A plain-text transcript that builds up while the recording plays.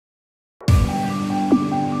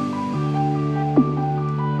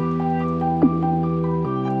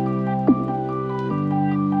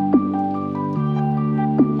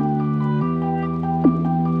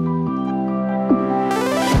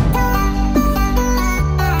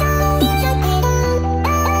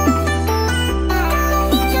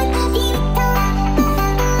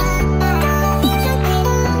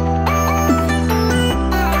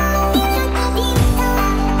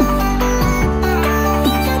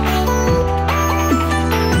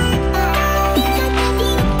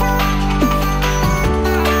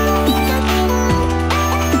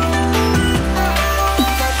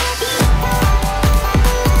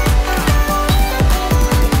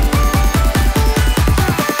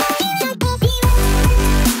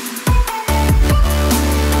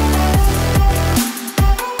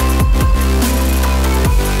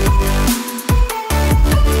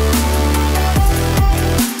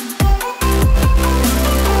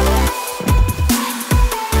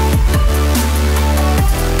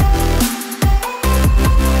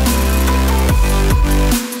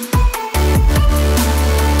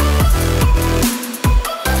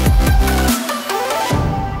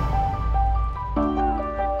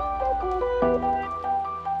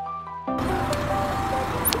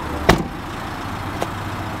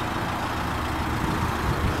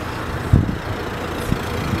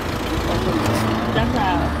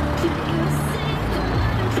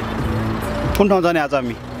कुन ठाउँ जाने आज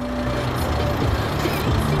हामी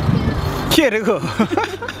के हेरेको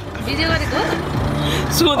भिडियो गरेको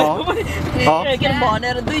सोधेको पनि के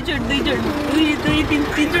भनेर दुईचोटि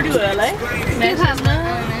तीनचोटि भयो होला है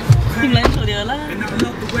तिमीलाई पनि सोध्यो होला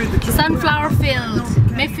सनफ्लावर फिल्ड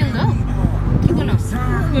मेफिल्ड हो के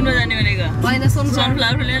कुन जाने भनेको होइन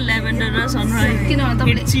सनफ्लावर फिल्ड ल्याभेन्डर र सनराइज किनभने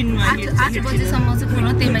तपाईँले 8 बजीसम्म चाहिँ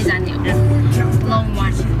पुनः त्यहीमै जाने हो लङ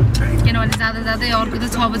मार्च किनभने जाँदा जाँदै अर्को त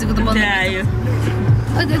 6 बजेको त बन्द आयो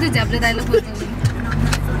त्यो झ्याप्ले दाइले खोज्नु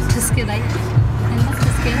त्यसकै दाइ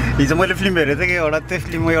हिजो मैले फिल्म हेरेको थिएँ कि एउटा त्यो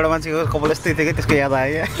फिल्ममा एउटा मान्छेको कपाल यस्तै थियो कि त्यसको याद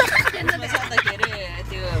आयो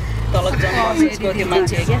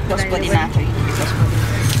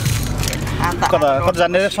कता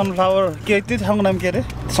जाने रे सनफ्लावर के त्यो ठाउँको नाम के अरे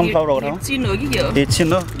सनफ्लावरको ठाउँ चिन हो कि के हो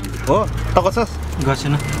एकछिन हो त कसो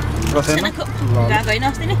गर्छिन गएको होइन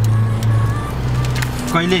अस्ति नै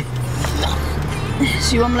कहिले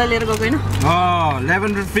शिवमलाई लिएर गएको होइन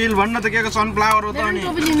ल्याभेन्डर फिल्ड भन्न त के सनफ्लावर हो त अनि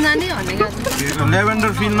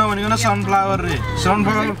ल्याभेन्डर फिल्ड नभनेको न सनफ्लावर रे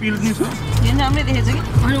सनफ्लावर फिल्ड नि छ यो राम्रै देखेछ कि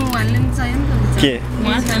अनि उहाँले पनि चाहियो नि त के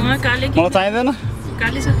उहाँ काले मलाई चाहिँदैन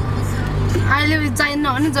काले छ अहिले चाहिन्न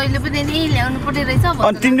भने जहिले पनि नि ल्याउनु पर्ने रहेछ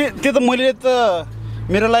अनि तिमीले त्यो त मैले त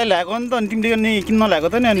मेरो लागि ल्याएको नि त अनि तिमीले नि किन नल्याएको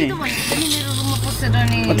त नि अनि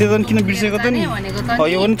त्यो त किन बिर्सेको त नि यो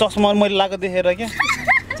पनि चस्मा मैले लगाएको देखेर क्या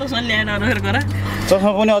चस्मा ल्याएन नखेर गर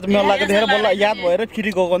चस्मा पनि अझ मेरो लगाएको देखेर बल्ल याद भएर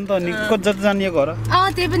फेरि गएको नि त अनि कति जाने घर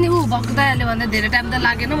त्यही पनि ऊ भएको दाइले भन्दा धेरै टाइम त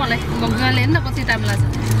लागेन मलाई भक्तुवाले हेर्न कति टाइम लाग्छ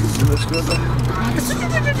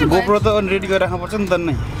गोप्रो त रेडी गरेर राख्नुपर्छ नि त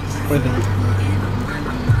नै पहिले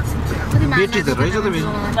बेटी त रहेछ त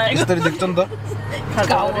यसरी देख्छ नि त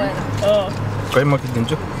खै म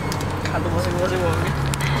किनिदिन्छु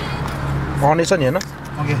आउने छ नि होइन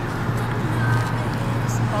ओके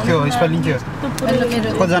के हो स्पेलिङ के हो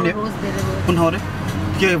कति जाने कुन ठाउँ रे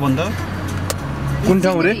के भन्दा कुन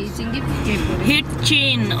ठाउँ रे हिट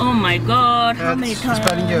चिन oh my God how many times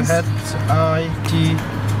spelling के हो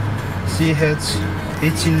HITCH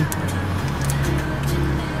Hitchin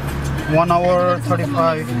 1 hour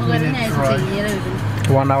 35 minutes right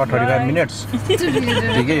 1 hour 35 minutes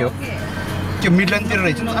ठिकै हो त्यो मिडल्यान्डतिर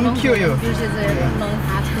रहेछ अनि के हो यो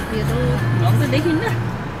देखिन्न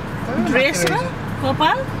ड्रेस र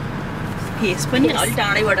कपाल फेस पनि अलि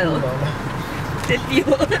टाढैबाट हो त्यति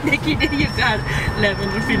हो देखिने यो कार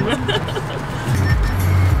ल्याभेन्डर फिल्डमा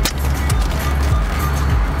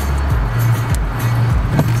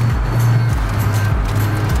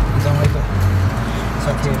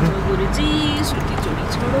गुरुजी सुटी चोडी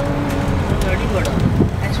छोडो अगाडिबाट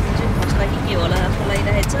आइसक्रिम चाहिँ फस्दा कि के होला जस्तो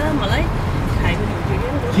लागिरहेछ मलाई खाइ पनि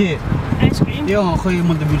हुन्थ्यो के आइसक्रिम यो खै म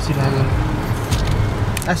त बिर्सिरहेको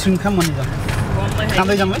आइसक्रिम खाम भने जाउँ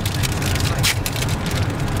खाँदै जाउँ है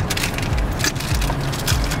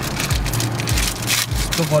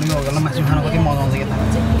यस्तो गर्मी हो होला मासु खान कति मजा आउँछ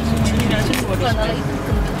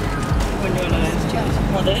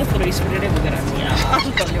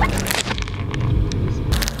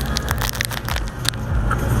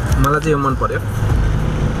मलाई चाहिँ यो मन पर्यो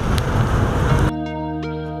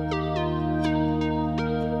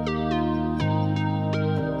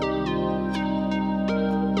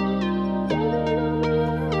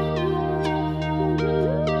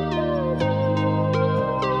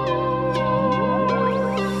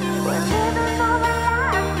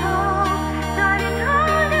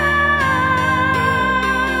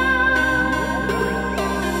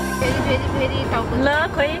ल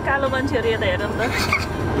खै कालो मान्छेहरू यता हेर नि त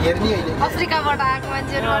अफ्रिकाबाट आएको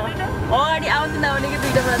मान्छेहरू अगाडि आउने नआउने कि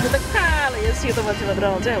दुईवटा मान्छे त कालो यो सेतो मान्छे मात्र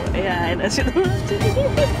आउँछ ए आएन सेतो मान्छे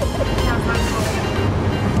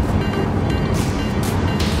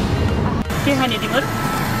के खाने तिमीहरू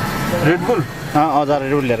रेड बुल हजुर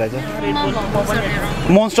रेड बुल लिएर आइज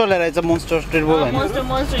मोन्स्टर लिएर आइज मोन्स्टर रेड बुल होइन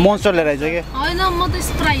मोन्स्टर लिएर आइज के होइन म त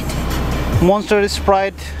स्प्राइट मोन्स्टर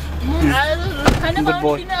स्प्राइट खाना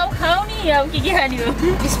खाऊ नि अब के खाने हो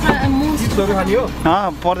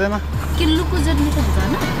पर्दैन किल्लुको चटनी त हुन्छ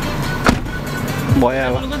होइन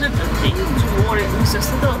भइहाल्यो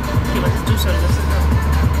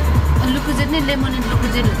लुकु चटनी लेमन एन्ड लुकु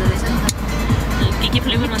जेल हुँदो रहेछ नि के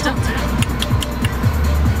फ्लेभर हुन्छ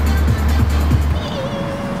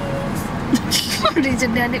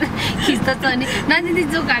खिच्दा छ नि नानी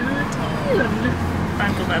जो खानु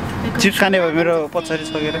चिप्स खाने भयो मेरो पछाडि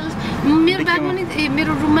सकेर मेरो ब्यागमा नि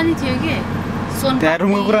मेरो रुममा नि थियो कि त्यहाँ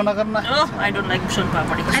रुमको कुरा नगर्न I don't like Son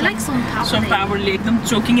papdi I like सोन पापडीले एकदम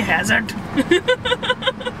चोकिङ ह्याजर्ड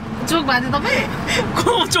चोक भएको तपाईँ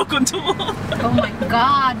को चोक हुन्छ म ओ माय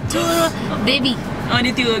गॉड जो बेबी अनि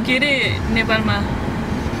त्यो के रे नेपालमा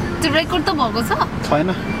त्यो रेकर्ड त भएको छ छैन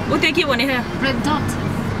उ त्यो के भने रेड डट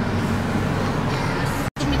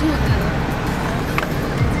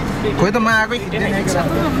खोइ त म आएकै खिच्दैन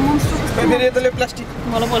फेरि यताले प्लास्टिक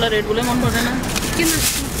मलाई पहिला रेड बुलै मन पर्दैन किन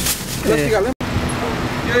प्लास्टिक हाल्नु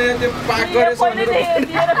यो त्यो पाक गरेछ भनेर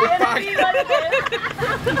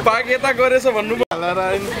पाक यता गरेछ भन्नु हालेर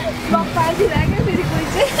आइन पार्टी लाग्यो फेरि कोही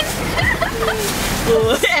चाहिँ ओ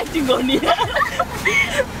एक्टिङ गर्ने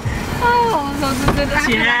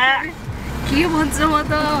के भन्छ म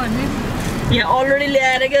त भने यहाँ अलरेडी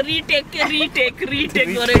ल्याएर के रिटेक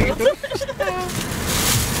गरेको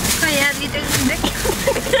खै यार रिटेक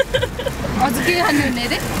अझ के खानु हुने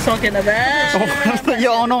रे सकेन बा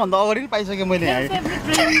यो आउनुभन्दा अगाडि पाइसकेँ मैले यहाँ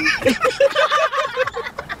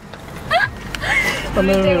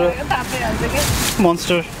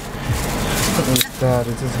मोन्स्टर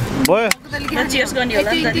भयो चियर्स गर्ने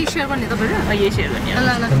होला नि त सेयर गर्ने तपाईहरु यही सेयर गर्ने ल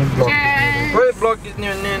ल ओइ ब्लग खिच्ने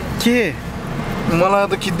भन्ने के मलाई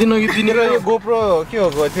त खिच्दिन तिनीहरू यो गोप्रो के हो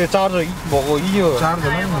त्यो चार्जर भएको यो चार्ज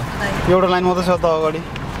होइन एउटा लाइन मात्रै छ त अगाडि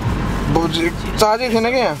चार्जै थिएन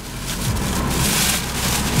क्या यहाँ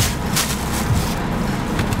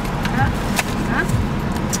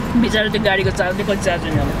बिचारा त्यो गाडीको चार्जले कति चार्ज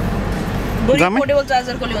हुने होला पोर्टेबल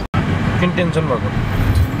चार्जर कसले हुन्छ किन टेन्सन भएको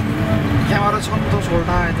क्यामेरा छ नि त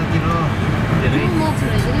सोल्टा यतातिर धेरै म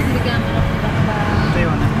फ्रेजले क्यामेरा त्यही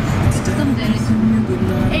भने एकदम धेरै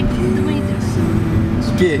एकदमै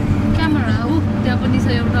के क्यामेरा हो त्यहाँ पनि छ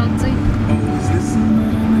एउटा चाहिँ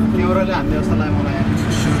क्यामेराले हान्ने जस्तो लाग्यो मलाई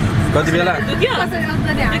कति बेला कसरी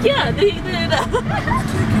अन्तरी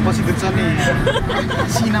पछि देख्छ नि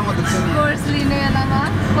सिनामा देख्छ नि कोर्स लिने बेलामा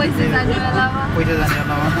पैसा जाने बेलामा पैसा जाने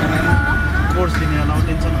बेलामा कोर्स लिने बेलामा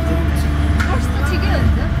टेन्सन हुन्छ नि कोर्स त ठिकै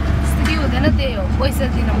हुन्छ त्यस्तो के हुँदैन त्यही हो पैसा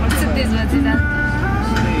दिनुपर्छ त्यसपछि जान्छ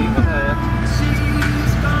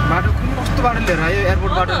बाटो कुन कस्तो बाटो लिएर आयो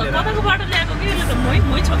एयरपोर्ट बाटो लिएर कताको बाटो ल्याएको कि यसले त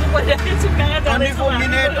मै छोको परिरहेको छु कहाँ जाँदैछ 24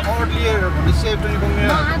 मिनेट और लिए भनेपछि 24 मिनेट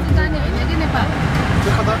आज जाने होइन कि नेपाल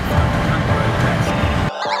देखो त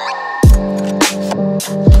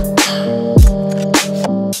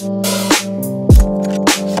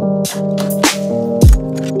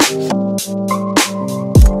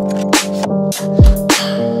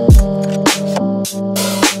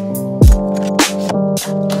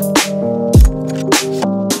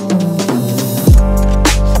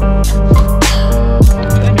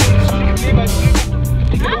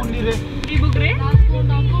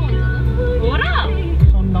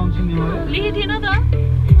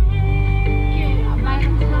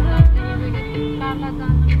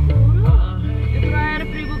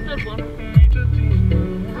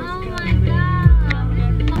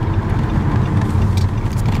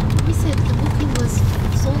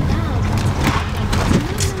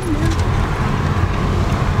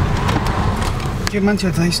के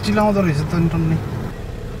मान्छेहरू त स्टिल आउँदो रहेछ त टन्नै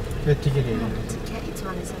टिकट हेर्नु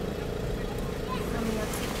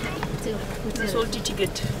सोल्टी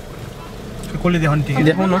टिकट कसले देखाउने टिकट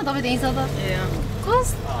देखाउन तपाईँ त्यही छ त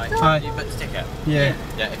You put the ticket. Yeah.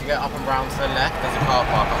 Yeah, if you go up and round to the left, there's a car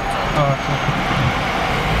park up the top.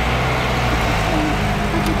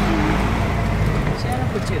 सानो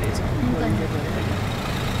कुच्ची रहेछ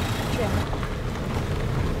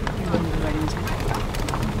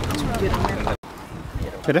के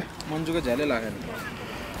अरे मन्जुको झ्यालै लागेन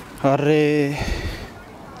अरे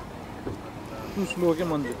स्लो के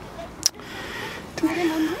मन्जु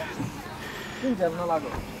किन झ्याल नलाग्यो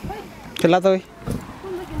खेला त ओइ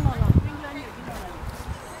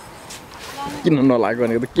किन नलाग्यो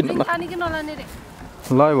भनेको त किन पानी के नलाने रे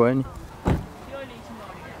लय भयो नि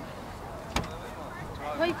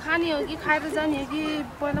खै खाने हो कि खाएर जाने हो कि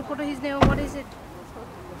पहिला फोटो खिच्ने हो गरेछ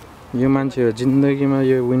यो मान्छेहरू जिन्दगीमा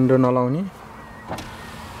यो विन्डो नलाउने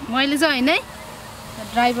मैले चाहिँ होइन है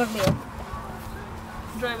ड्राइभरले हो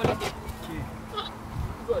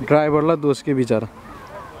ड्राइभरलाई दोष के बिचारा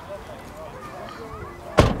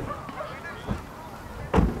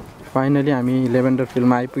फाइनली हामी लेभेन्डर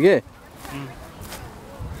फिल्ममा आइपुगे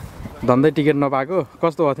धन्दै टिकट नपाएको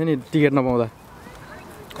कस्तो भएको थियो नि टिकट नपाउँदा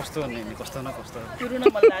कस्तो भन्ने नि कस्तो न कस्तो पुरुन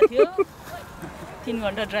मन लाग्थ्यो 3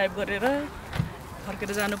 घण्टा ड्राइभ गरेर फर्केर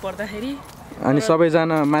जानु पर्दाखेरि अनि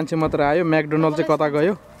सबैजना मान्छे मात्र आयो म्याकडोनल्ड चाहिँ कता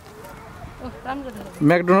गयो राम्रो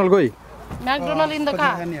म्याकडोनल्ड गई म्याकडोनल्ड इन द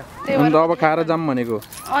कार अन्त अब खाएर जाऊँ भनेको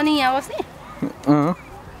अनि यहाँ बस्ने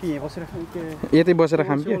यतै बसेर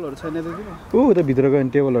खाम कि ऊ उता भित्र गयो भने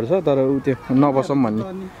टेबलहरू छ तर ऊ त्यो नबसौँ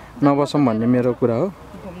भन्ने मेरो कुरा हो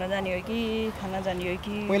घुम्न जाने हो कि खाना जाने हो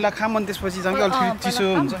कि पहिला खाम अनि त्यसपछि जाम कि अलि चिसो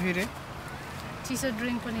हुन्छ फेरि चिसो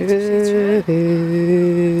ड्रिङ्क पनि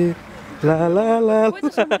ला ला ला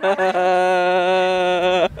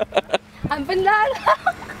हामी पनि ला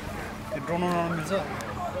ड्रोन मिल्छ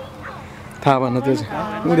थाहा भएन त्यो चाहिँ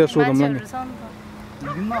उनीहरू सोधौँला नि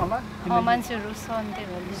दिन्न होला मान्छेहरू छ अनि त्यही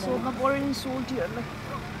भएर सोध्न पर्यो नि सोल्टीहरूलाई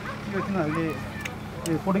यो तिनीहरूले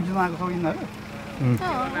यो फोटो खिच्न आएको छ यिनीहरू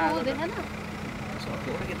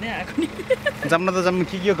जाम्न त जाम्नु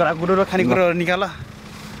के कुरो र खानेकुराहरू निकाल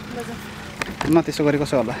न त्यसो गरे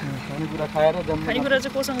कसो होला खानेकुरा खाएर जाम खानेकुरा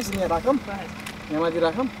चाहिँ कोसँग राखौँ यहाँ माथि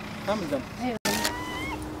राखौँ कहाँ जाम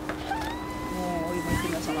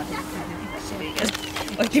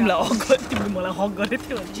तिमीलाई हक गर तिमीले मलाई हक गरेको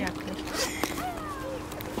थियो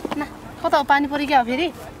न कता पानी पऱ्यो क्या फेरि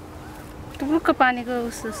टुक्रुक्क पानीको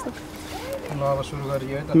उस जस्तो ल अब सुरु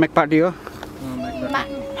गरियो है त म्याक पार्टी हो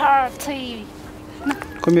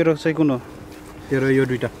को मेरो चाहिँ कुन हो तेरो यो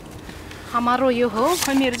दुईटा हाम्रो यो हो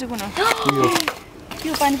खै मेरो चाहिँ कुन हो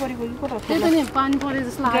यो पानी परेको कि कता त्यही त नि पानी पऱ्यो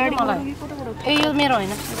जस्तो लाग्यो मलाई ए यो मेरो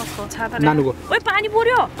होइन कसको छाता नानुको ओइ पानी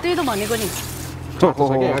पर्यो त्यही त भनेको नि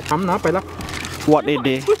खाम न पहिला वाट ए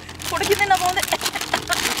डे फोटो खिच्दै नपाउँदै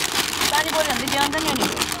पानी पर्यो भने जान्छ नि अनि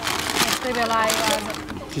यस्तै बेला आयो आज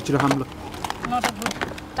खिचेर खाम ल नट अ गुड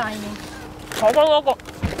टाइमिङ छाता ल्याएको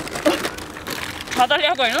छाता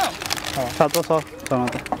ल्याएको होइन सातो छ छन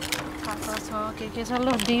त खासा छ के छ ल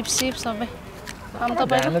डिप सिप सबै आम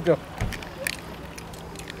तपाईँ त्यो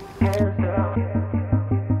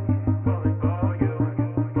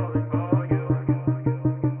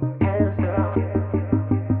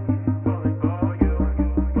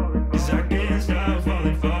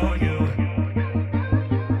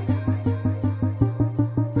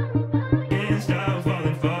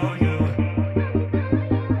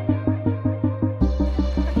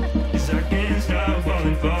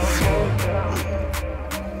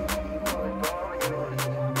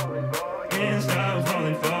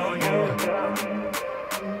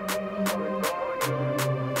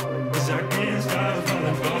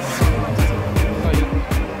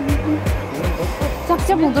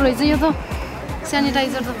चकचक हुँदो रहेछ यो त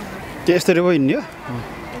सेनिटाइजर त त्यो यस्तरी पो हिँड्ने हो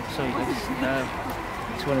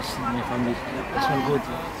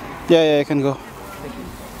Yeah, I can go.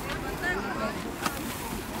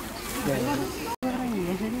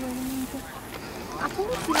 आफू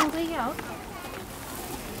फिराउँदै क्या हो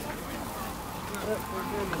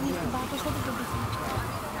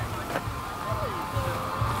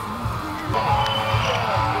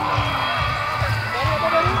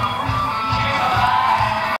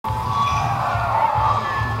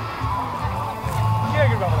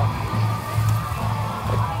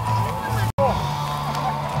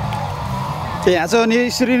यहाँ चाहिँ अनि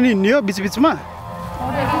यसरी नै हिँड्ने हो बिचबिचमा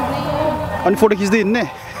अनि फोटो खिच्दै हिँड्ने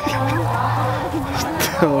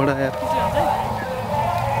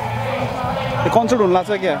कन्सर्ट हुनु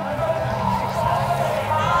लाग्छ क्या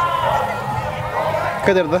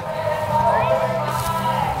कतिहरू त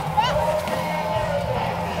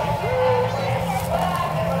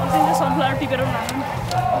सनफ्लावर टिपेर हो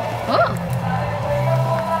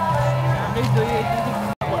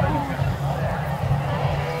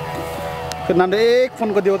नाम एक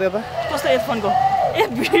फोनको दियो त यता कस्तो एयरफोनको ए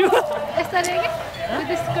भिडियो यसरी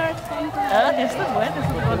के स्कर्ट त्यस्तो भयो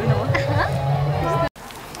त्यस्तो गर्दिनँ म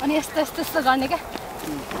अनि यस्तो यस्तो यस्तो गर्ने क्या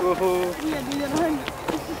ओहो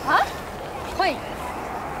खोइ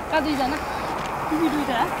कहाँ दुईजना तिमी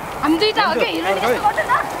दुईटा हामी दुईटा हो क्या हिरोइन यस्तो गर्दैन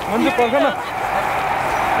मन्जु पर्ख न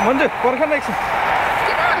मन्जु पर्ख न एकछिन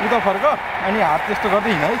उता फर्क अनि हात त्यस्तो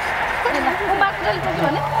गर्दै हिँड है बाटोले टोक्यो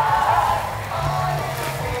भने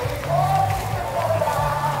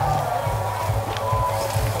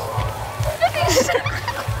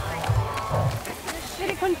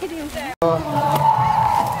फेरि कन्फिडेन्ट हुन्छ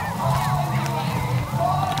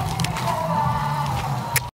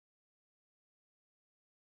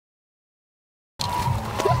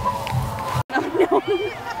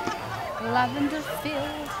Lavender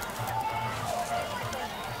field.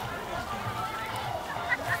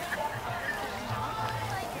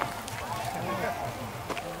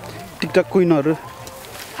 टिकटक क्विनहरू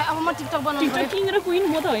अब म टिकटक बनाउनु टिकटक किङ र क्वीन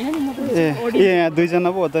म त होइन नि म त ए यहाँ दुईजना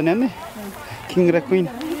पो हो त नि किङ र क्विन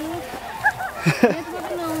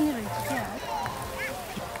नआउने रहेछ क्या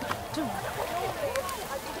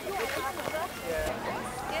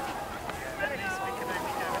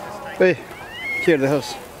ए के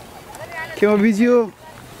हेर्दैछस् केमा बिजी हो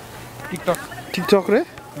टिकटक रे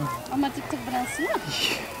म टिकटक बनाउँछु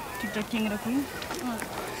टिकटक किङ र क्वीन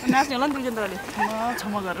नाच्ने होला नि दुईजनाले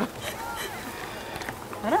क्षमा गरेर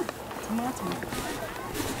होइन क्षमा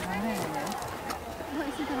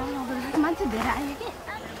मान्छे धेरै आयो कि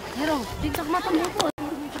हेरौ टिकटकमा त म पो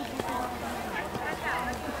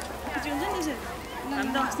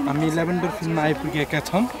हामी लेभेन्डर फिल्ममा आइपुगेका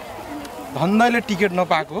छौँ धन्दाले टिकट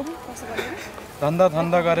नपाएको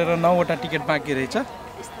धन्दा गरेर 9वटा टिकट बाँकी रहेछ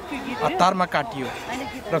हतारमा काटियो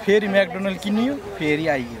र फेरि म्याकडोनल्ड किनियो फेरि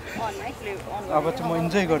आइयो अब चाहिँ म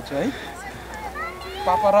इन्जोय गर्छु है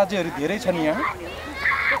पापाराजीहरू धेरै छन् यहाँ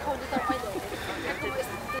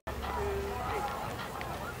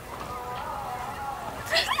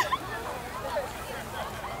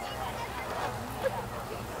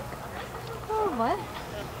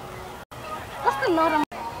कस्तो नरम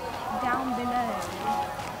down below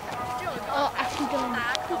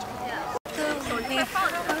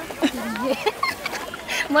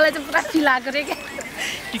मलाई चाहिँ पुरा फिल आएको रे के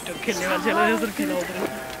टिकटक खेल्ने मान्छेलाई यसरी फिल आउँदैन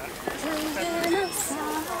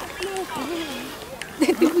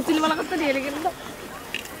त्यो पुचीले मलाई कस्तो हेरेको नि त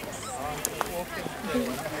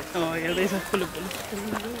हेर्दैछ फुल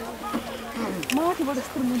माथिबाट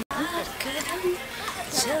यस्तो मुनि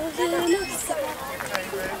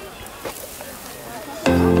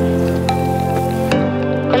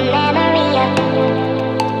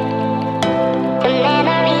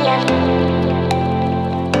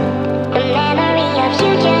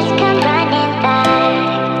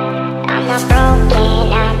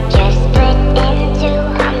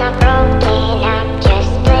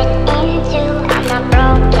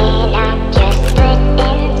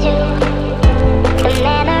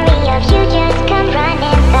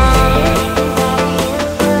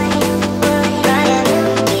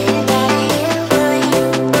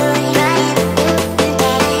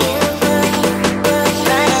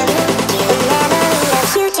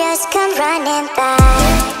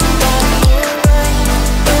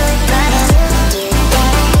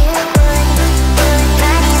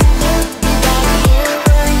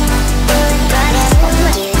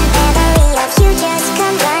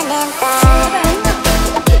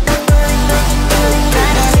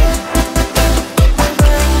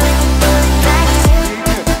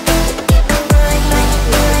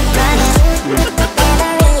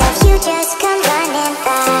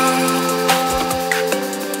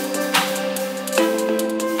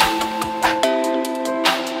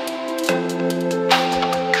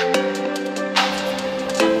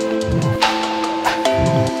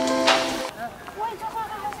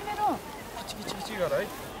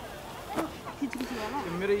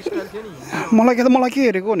मलाई के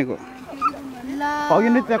हेरेको भनेको अघि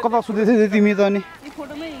नै त्यहाँ कता सुत्दै थियौ तिमी त अनि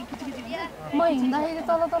म हिँड्दाखेरि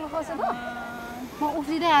तल खसेँ त म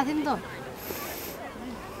उफ्रिँदै आएको थिएँ नि त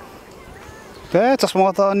ए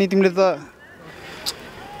चस्मा त अनि तिमीले त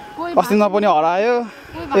अस्ति न पनि हरायो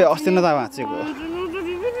ए अस्ति न त भाँचेको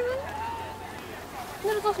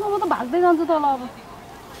मेरो चस्मा म त भाग्दै जान्छु तल अब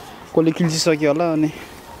कसले किल्चिसक्यो होला अनि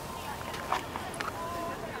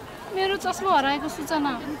मेरो चस्मा हराएको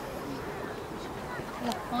सूचना ल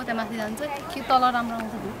म त्यहाँ माथि जान्छु के तल राम्रो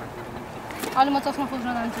आउँछ अहिले म चस्मा खोज्न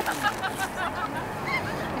जान्छु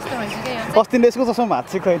यस्तो रहेछ क्या यो अस्ति नै यसको चस्मा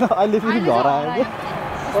भाँचेको होइन अहिले फेरि घर आयो क्या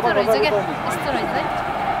यस्तो रहेछ क्या यस्तो रहेछ है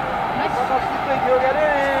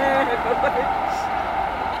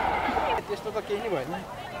त्यस्तो त केही नै भएन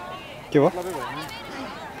के भयो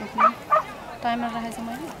टाइमर राखेको छु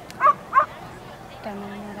मैले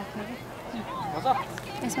टाइमरमा राख्ने कि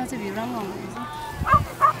यसमा चाहिँ भिउ राम्रो आउँदो रहेछ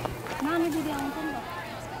नानी दिदी आउँछ नि त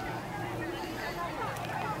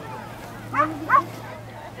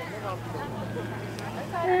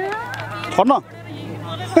फर्न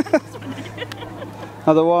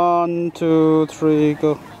Another 1, 2, 3,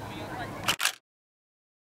 go.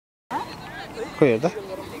 Khởi हेर्दा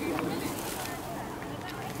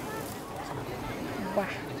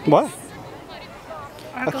भयो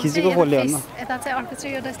खिचेको बोल्यो होइन यता चाहिँ अर्को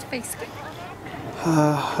चाहिँ एउटा फेस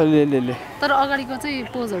ले तर अगाडिको चाहिँ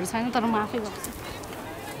पोजहरू छैन तर म आफै गर्छु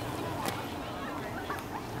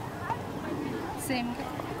सेम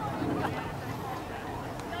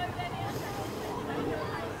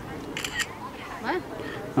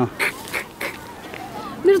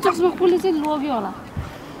मेरो चस्मा कसले चाहिँ लग्यो होला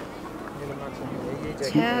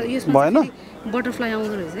भएन बटरफ्लाई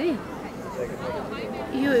आउँदो रहेछ है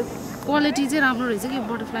यो क्वालिटी चाहिँ राम्रो रहेछ कि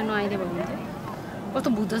बटरफ्लाई नआइदियो भने चाहिँ कस्तो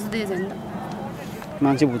भूत जस्तो देखेछ नि त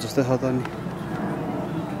मान्छे भूत जस्तै छ त अनि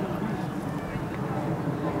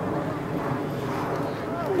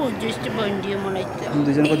भूत जस्तो भनिदियो मलाई त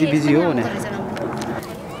दुईजना कति बिजी हो भने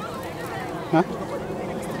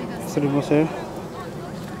यसरी बसेर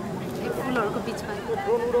फुलहरूको बिचमा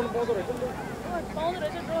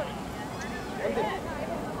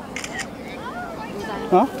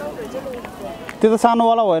त्यो त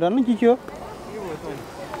सानोवाला भएर नि के हो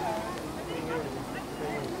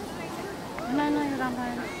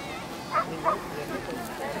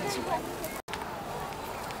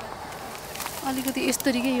अलिकति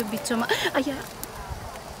यस्तरी के यो बिचमा आया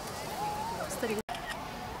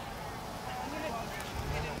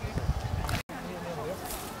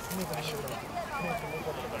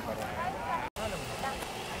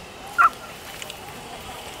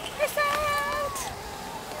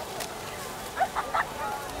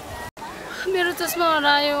चस्मा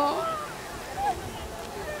हरायो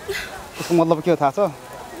त्यसको मतलब के हो थाहा छ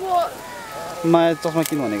नयाँ चस्मा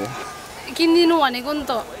किन्नु भनेको किनिदिनु भनेको नि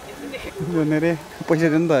त रे पैसा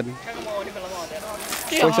दिनु त अनि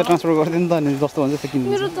पैसा ट्रान्सफर गरिदिनु त अनि जस्तो भन्छ त्यस्तो किन्नु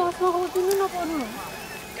मेरो चस्मा खोजिदिनु नपर्नु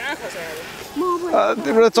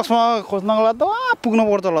तिम्रो चस्मा खोज्नको लागि त पुग्नु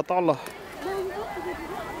पर्छ होला तल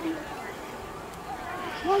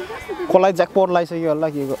कसलाई ज्याकपोट लगाइसक्यो होला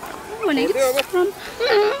के को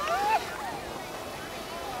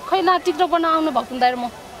खै न टिकटक गर्न आउनु भएको दाइ र म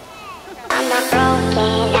I'm not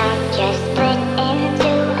broken, I'm just split in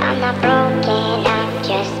two. I'm not broken, I'm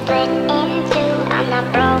just split in two. I'm not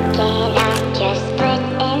broken, I'm just split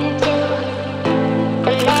in two.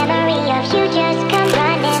 The memory of you just come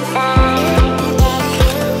running back.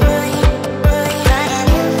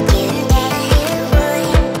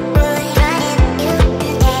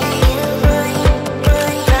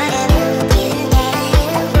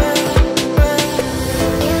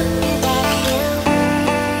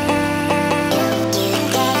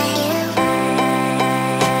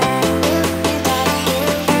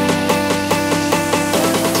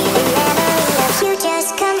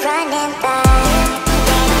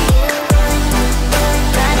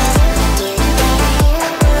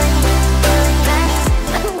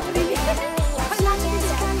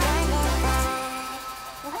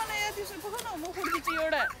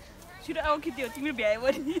 तिम्रो भ्यायो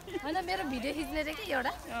भने हैन मेरो video खिच्ने रे के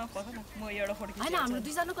एउटा म एउटा फोटो खिच्छु हैन हाम्रो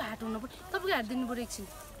दुईजनाको हात हुनु पर्यो तपाईको हात दिनु पर्यो एकछिन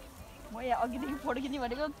म यहाँ अघिदेखि फोटो खिच्ने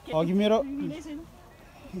भनेको अघि मेरो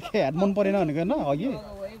के हात मन परेन भनेको हैन अघि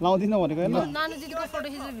लाउँदिन भनेको हैन नानु दिदीको फोटो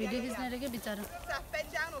खिच्ने भिडियो खिच्ने रे के बिचारा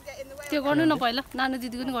त्यो गर्नु न पहिला नानु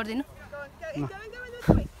दिदीको नि गर्दिनु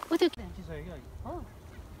ओ त्यो हो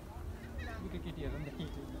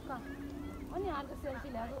अनि अर्को सेल्फी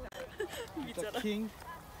ल्याएको बिचारा किङ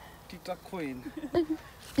टिकटक क्वीन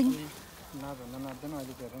नाच्दैन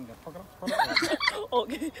अहिले हेर नि पक्र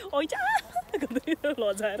ओके ओइचा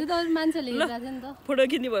लजाएर त्यो त मान्छेले हेरिरहेको थियो नि त फोटो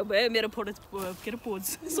खिच्ने भयो मेरो फोटो के अरे पोज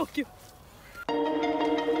सक्यो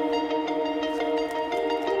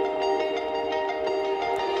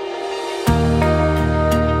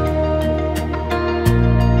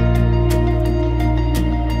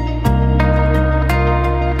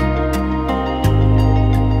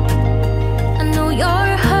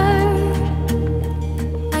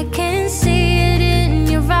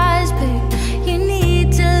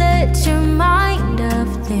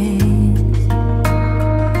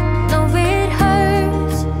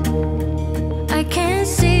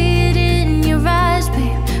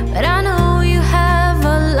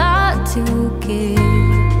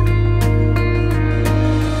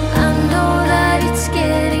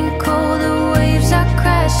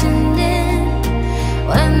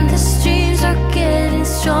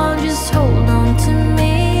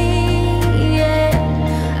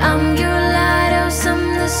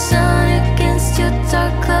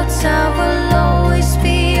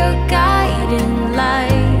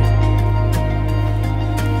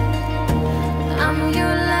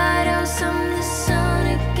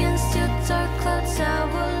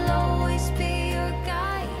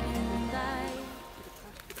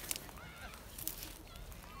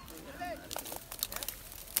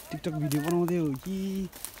टिकटक भिडियो बनाउँदै हो कि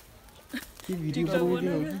भिडियो बनाउँदै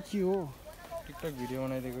हो कि के हो टिकटक भिडियो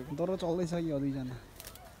बनाइदिएको तर चल्दैछ कि दुईजना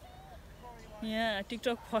यहाँ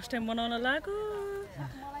टिकटक फर्स्ट टाइम बनाउन लाग्यो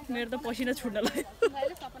मेरो त पसिना छुट्न लाग्यो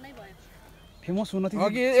फेमस हुन थियो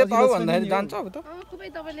अघि यता आउ भन्दाखेरि जान्छ अब त खुबै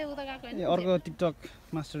तपाईले उता गएको हैन अर्को टिकटक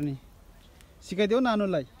मास्टर नि सिकाइदेऊ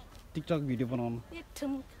नानुलाई टिकटक भिडियो बनाउन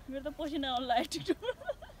मेरो त पसिना आउन लाग्यो टिकटक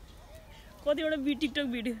कतिवटा टिकटक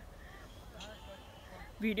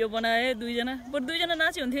भिडियो बनाए दुईजना बरु दुईजना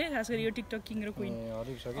नाचे हुन्थ्यो खास गरी यो टिकटक किङ र क्वीन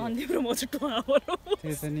अनि तिम्रो म चाहिँ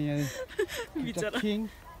त्यही त नि बिचरा किङ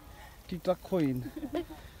टिकटक क्वीन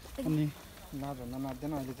अनि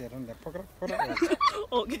नाच्दैन अहिले हेर नि पक्र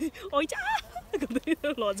ओके ओइचा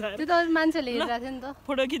लजाएर त्यो त मान्छेले हेरिरहेको थियो नि त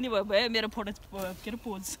फोटो खिच्ने भयो मेरो फोटो के अरे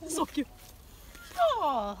पोज सक्यो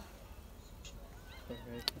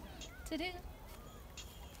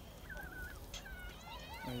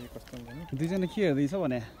दुईजना के हेर्दैछ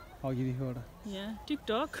भने अघिदेखिबाट यहाँ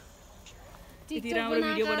टिकटक यति राम्रो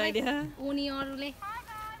भिडियो बनाइदिए उनी अरूले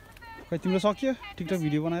खै तिम्रो सक्यो टिकटक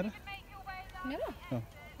भिडियो बनाएर मेरो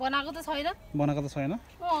बनाएको त छैन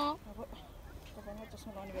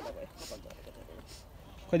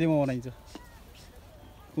कहिले म बनाइन्छ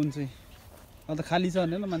कुन चाहिँ अन्त खाली छ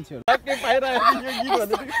भने मान्छेहरू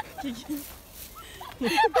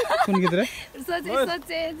कुन गीत रे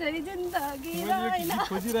गर्दिन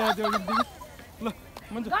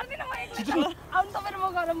म आउनु तपाईँ म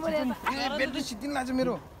गरम पर्यो ब्याट्री सिद्धिन लाग्छ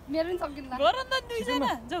मेरो मेरो पनि सकिन्न गर न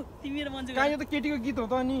दुईजना जाऊ तिमी र मन्जु कहाँ यो त केटीको गीत हो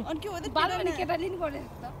त अनि अनि के हो त बाल पनि केटा लिनु पर्यो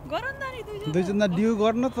त गर न नि दुईजना दुईजना डिउ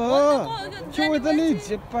गर्न त के हो त नि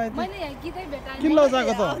जे पाए त मैले यहाँ गीतै भेटाएँ किन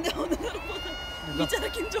लजाको त बिचारा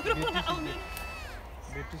किन चोक्रो पनि आउने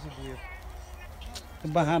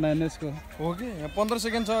बहाना हैन यसको हो कि 15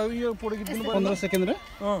 सेकेन्ड छ यो फोटो गीत दिनु 15 सेकेन्ड र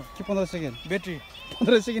के 15 सेकेन्ड ब्याट्री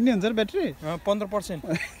 15 सेकेन्ड नि हुन्छ र ब्याट्री 15%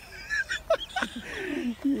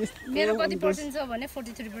 मेरो कति पर्सेन्ट छ भने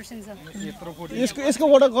 43% छ यत्रो फोटो यसको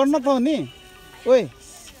वडा गर्न त नि ओइ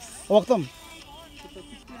वक्तम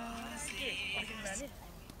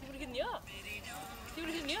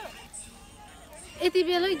यति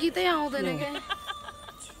बेलै गीतै आउँदैन के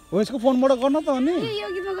हो यसको फोनबाट गर्न त नि यो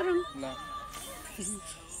गीतमा गरौँ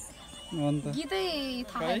अन्त गीतै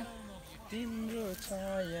थाहा छैन तिम्रो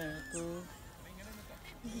छायाको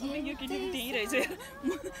यो केटी त्यही रहेछ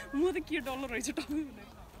म त के डल्लो रहेछ टक्कै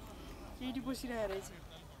केटी बसिरहेको रहेछ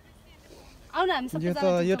आउन हामी यो त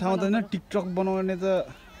यो ठाउँ त हैन टिकटक बनाउने त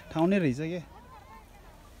ठाउँ नै रहेछ के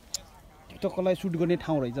टिकटकको लागि सुट गर्ने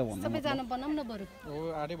ठाउँ रहेछ भन्नु सबैजना बनाऊँ न बरु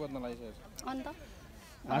हो 8 बज्न लागिसक्यो अन्त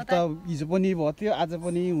आज त हिजो पनि भयो त्यो आज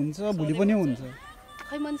पनि हुन्छ भोलि पनि हुन्छ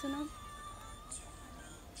खै मन सुन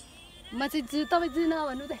म चाहिँ तपाईँ जुन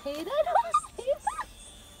भन्नु त हेरेर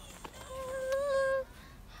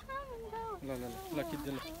ल खिच्छ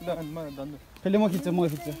ल म धन्नु कहिले म खिच्छु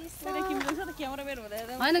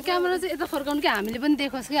होइन क्यामेरा चाहिँ यता फर्काउनु कि हामीले पनि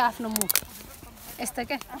देखोस् कि आफ्नो मुख यस्तो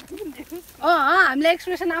क्या हामीले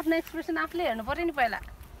आफ्नो एक्सप्रेसन आफूले हेर्नु पर्यो नि पहिला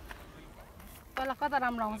कता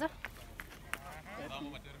राम्रो आउँछ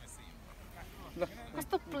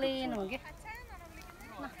कस्तो प्लेन हो कि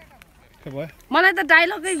के भयो मलाई त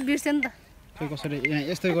डायलगै बिर्स्यो नि त खै कसरी यहाँ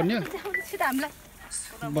यस्तै गर्ने हो छिटो हामीलाई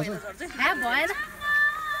बस भएन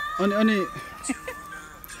अनि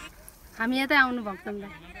हामी यतै आउनु भएको त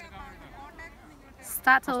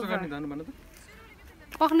स्टार्ट हो गर्ने धन्नु भन्नु त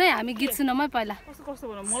पक्नै हामी गीत सुनौँ है पहिला कस्तो कस्तो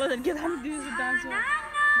भन मलाई झन् के थाहा नि दिउँसो डान्स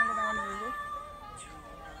मलाई त आउनु भएको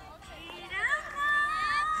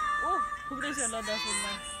ओ पुग्दैछ ल 10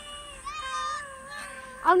 मिनेटमा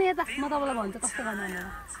आउने यता म तपाईँलाई भन्छु कस्तो गर्नु भनेर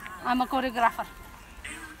आमा कोरियोग्राफर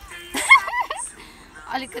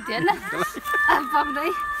अलिकति होइन पक्दै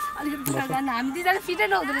अलिकति गाना हामी दुईजना फिटै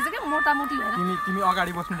नहुँदो रहेछ क्या मोटामोटी भएर तिमी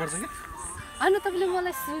अगाडि बस्नुपर्छ कि होइन तपाईँले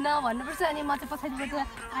मलाई सुन भन्नुपर्छ अनि म चाहिँ पछाडिबाट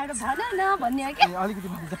आएर भन न भन्ने हो क्या अलिकति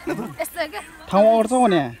यस्तो हो क्या ठाउँ अड्छ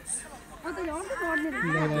भने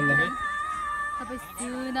तपाईँ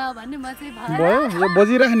सुन भन्ने म चाहिँ भयो यो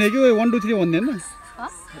बजिराख्ने कि 1 2 3 भन्ने हैन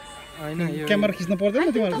हैन यो क्यामेरा खिच्न पर्दैन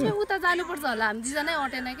तिमीहरु तपाईँ उता जानुपर्छ होला हामी दुईजनै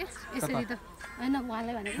अटेन कि यसरी त होइन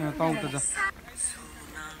उहाँले भनेको त उता जा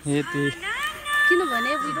यति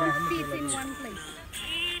किनभने we don't fit in one place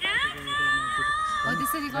हो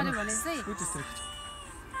त्यसरी गऱ्यो भने चाहिँ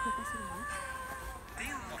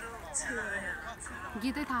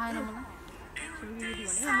गीतै थाहा छैन मलाई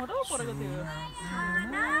मोटो परेको थियो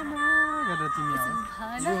गरेर तिमी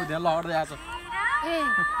यो धेर लड्दै आछ ए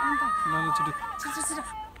अन्त ल छिटो छिटो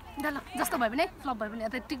ल जस्तो भयो भने फ्लप भयो भने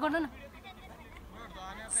यता टिक गर्नु न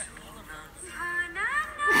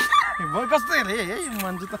भयो कस्तो हेरे है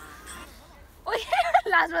मान्छे त ओइ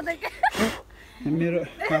लाजमा त के मेरो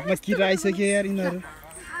हातमा किरा आइसक्यो यार यिनीहरु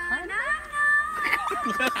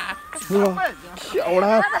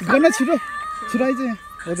एउटा गर्न छिटो छिटो आइज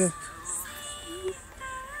हो त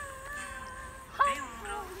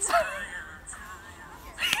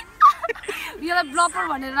यसलाई ब्लपर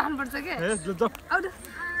भनेर राख्नुपर्छ के ए जो आउ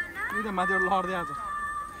उता माथिबाट लड्दै आछ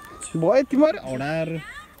भयो तिमीहरु औडार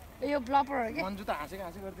यो ब्लपर हो के मन्जु त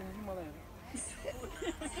हाँसेको गर्दिन कि मलाई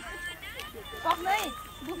पक्नै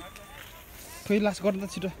खोइ लास गर्न त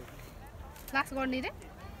छिटो लास गर्ने रे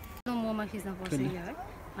मोमा खिच्न पर्छ नि है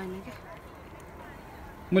हैन के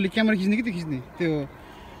मैले क्यामेरा खिच्ने कि त्यो खिच्ने त्यो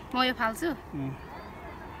म यो फाल्छु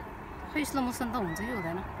खै स्लो मोसन त हुन्छ कि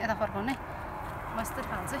हुँदैन यता फर्काउने मस्त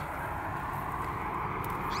फाल्छु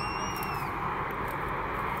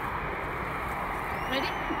रेडी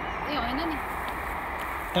ए होइन नि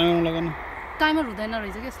टाइमर लगाउन टाइमर हुँदैन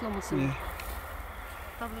रहेछ कि स्लो मोसन ए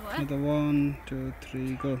तपाईँले त 1 2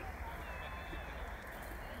 3 गो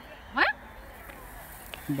भयो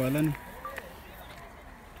भयो नि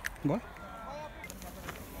भयो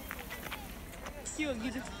के हो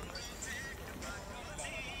गीत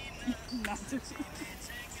नाच्छु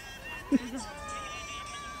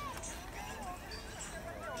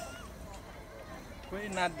कोही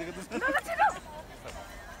नाच्दिएको त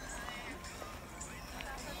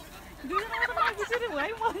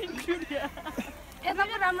यता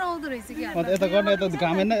पो राम्रो आउँदो रहेछ कि अन्त यता गर्न यता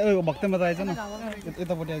घाम हैन भक्तमा त आएछ न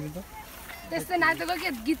यतापट्टि आइज त त्यस्तै नाचेको के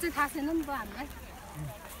गीत चाहिँ थाहा छैन नि त हामीलाई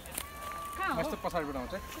यस्तो पछाडिबाट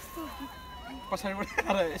आउँछ पछाडिबाट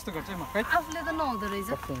आएर यस्तो गर्छ म खै आफूले त नहुँदो रहेछ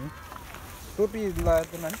टोपी लगाएर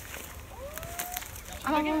त नानी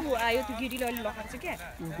आयो त्यो गिरीले अलि लखाएको छ क्या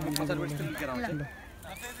पछाडिबाट यस्तो लिकेर आउँछ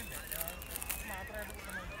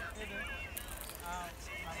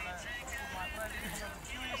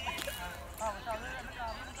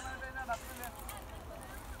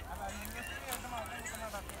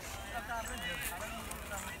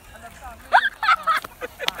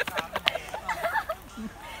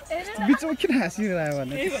बिचमा किन हाँसिरहेको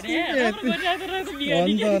भने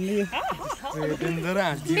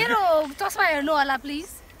मेरो चस्मा हेर्नु होला प्लिज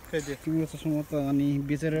तिम्रो चस्मा त अनि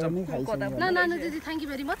बेचेर नै खाइन्छ न नानु दिदी थ्याङ्क यू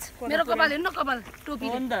भेरी मच मेरो कपाल हेर्नु न कपाल टोपी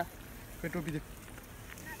हो नि त खै टोपी दे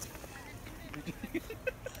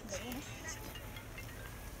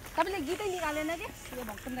तपाईँले गीतै निकालेन कि यो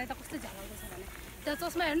भक्कम दाइ त कस्तो झ्यालाउँदैछ भने त्यो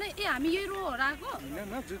चस्मा हेर्नु ए हामी यही रोहरू आएको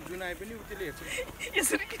हैन जुन आए पनि उतिले हेर्छ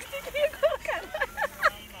यसरी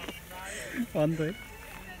अन्त है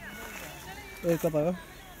ए कता हो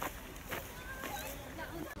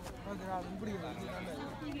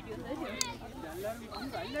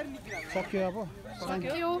सक्यो अब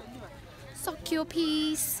सक्यो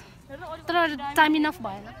पिस तर टाइम इनफ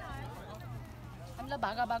भएन हामीलाई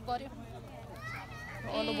भागाभाग गर्यो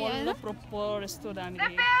बल्ल प्रोपर यस्तो दामी The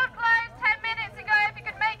field closed 10 minutes ago. If you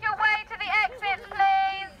could make your way to the exits,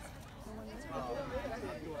 please.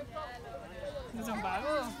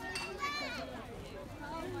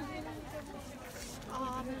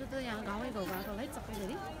 मेरो त यहाँ गाउँै गाउँ भएको होला है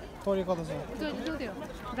सबैभरि तोरी कता छ त्यो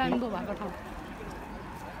राम्बो भएको ठाउँ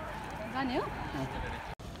जाने हो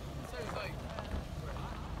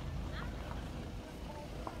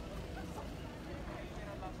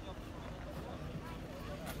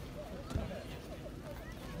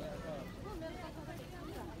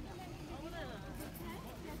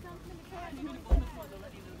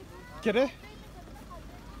के अरे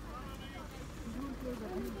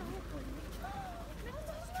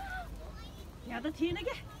यहाँ त थिएन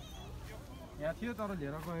क्या यहाँ थियो तर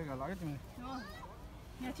लिएर गएको होला के तिमीले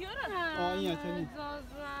यहाँ थियो र यहाँ थियो नि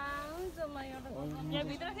यहाँ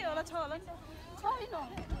भित्र थियो होला छ होला नि त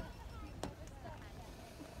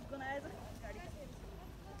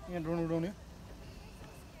यहाँ ड्रोन उडाउने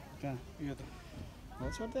कहाँ यो त हो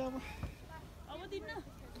छोड्दै अब अब दिन्न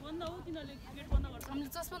बन्द हो तिनीहरूले गेट बन्द गर्छ हामीले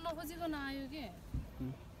चस्मा नखोजिकन आयो कि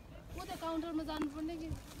म त काउन्टरमा जानुपर्ने कि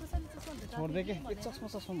कसैले चस्मा भेट्छ छोड्दै के चस्मा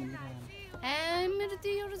चस्मा भन्दै ए मेरो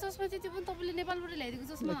त्यो एउटा चस्मा थियो त्यो पनि तपाईँले नेपालबाट ल्याइदिएको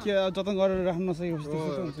चस्मा के जतन गरेर राख्न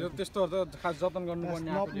नसकेको त्यस्तोहरु त खास जतन गर्नुपर्ने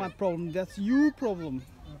not my problem that's you problem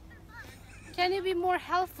can you be more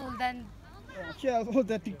helpful then के अब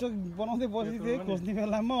त्यहाँ टिकटक बनाउँदै बसेको थिएँ खोज्ने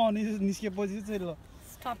बेलामा अनि निस्केपछि चाहिँ ल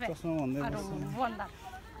स्टप इट चस्मा भन्दै I बस्छ don't want that.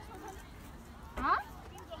 Huh?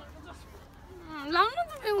 लाउनु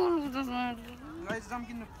त बेगरको चस्मा गाइस जाम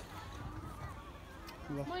किन्नु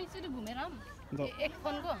म यसरी घुमेर आऊँ ल। एक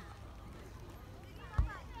फोनको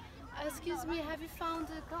Excuse me, have you found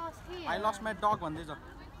the glass here? I lost my डग भन्दै छ